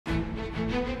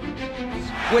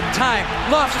with time.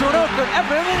 Lofts to an Oakland.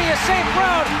 Equanimeous St.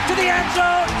 Brown to the end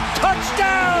zone.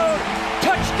 Touchdown!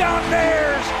 Touchdown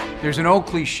Bears! There's an old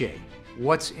cliche.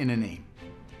 What's in a name?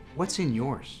 What's in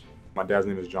yours? My dad's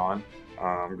name is John.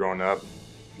 Growing up,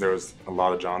 there was a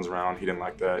lot of Johns around. He didn't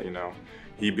like that, you know.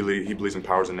 He believes in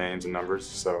powers of names and numbers,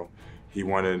 so he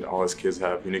wanted all his kids to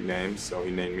have unique names, so he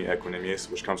named me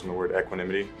Equanimeous, which comes from the word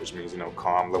equanimity, which means, you know,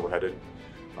 calm, level-headed,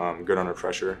 good under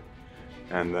pressure.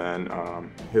 And then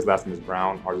his last name is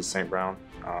Brown, ours is St. Brown.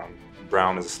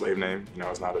 Brown is a slave name, you know,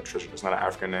 it's not an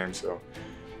African name, so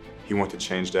he wanted to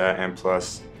change that, and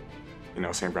plus, you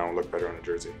know, St. Brown would look better on a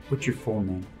jersey. What's your full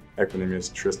name?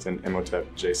 Equanimeous Tristan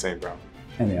Imhotep J. St. Brown.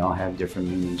 And they all have different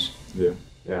meanings.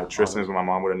 Yeah. Tristan is what my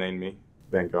mom would have named me.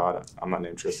 Thank God I'm not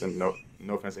named Tristan. No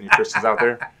offense to any Tristans out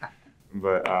there.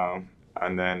 But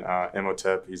and then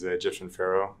Imhotep, he's an Egyptian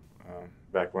pharaoh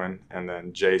back when. And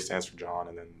then J stands for John,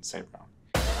 and then St. Brown.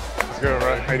 It's good,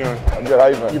 right? How you doing? I'm good. How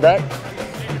you doing? You back?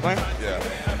 You playing?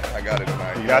 Yeah, I got it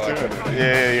tonight. You got to?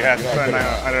 Yeah, you had to play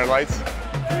under the lights.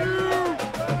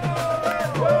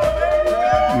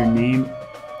 Your name,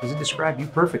 does it describe you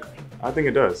perfectly? I think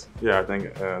it does. Yeah, I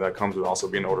think that comes with also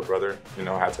being an older brother. You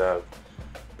know, I had to have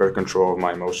better control of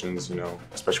my emotions, you know,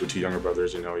 especially with two younger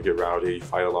brothers. You know, you get rowdy, you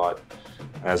fight a lot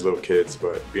as little kids,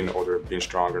 but being older, being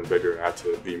stronger and bigger, I had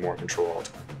to be more in control all the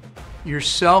time.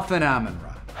 Yourself and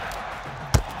Amon-Ra.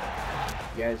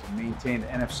 You guys have maintained the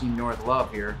NFC North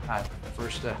love here.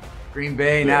 First Green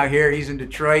Bay, now here, he's in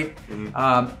Detroit.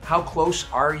 How close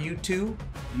are you two?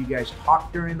 Do you guys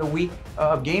talk during the week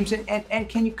of games? And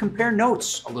can you compare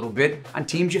notes a little bit on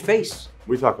teams you face?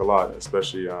 We talk a lot,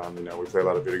 especially, you know, we play a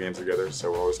lot of video games together,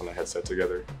 so we're always on the headset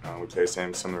together. We play the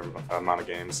same similar amount of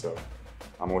games, so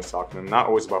I'm always talking to him. Not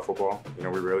always about football, you know,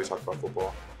 we rarely talk about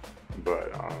football,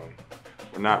 but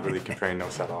we're not really comparing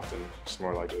notes that often. It's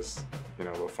more like just, you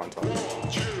know, a little fun talk.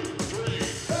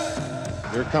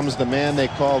 Here comes the man they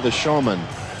call the showman,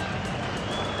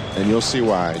 and you'll see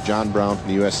why. John Brown from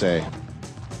the USA.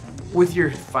 With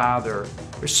your father,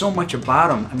 there's so much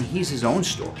about him. I mean, he's his own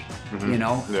story. You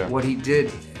know, what he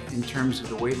did in terms of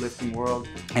the weightlifting world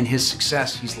and his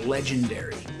success, he's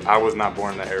legendary. I was not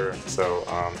born in that era, so,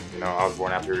 you know, I was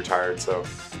born after he retired, so,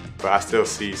 but I still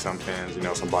see some fans, you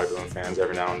know, some bodybuilding fans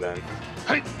every now and then.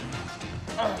 Hey!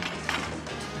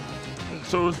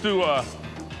 So let's do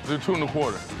 2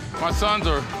 1/4. My sons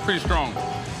are pretty strong.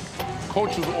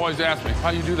 Coaches always ask me, how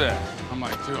you do that? I'm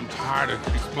like, dude, I'm tired of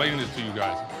explaining this to you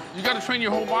guys. You gotta train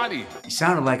your whole body. He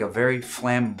sounded like a very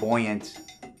flamboyant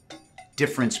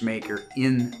difference maker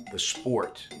in the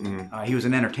sport. He was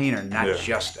an entertainer, not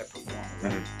just a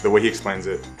performer. The way he explains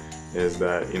it is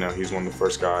that, you know, he's one of the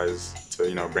first guys to,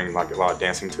 you know, bring like a lot of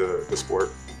dancing to the sport.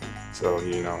 So,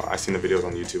 you know, I've seen the videos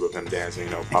on YouTube of him dancing, you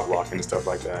know, pop locking and stuff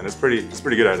like that, and he's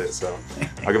pretty good at it. So,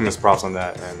 I'll give him his props on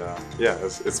that, and yeah,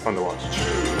 it's fun to watch.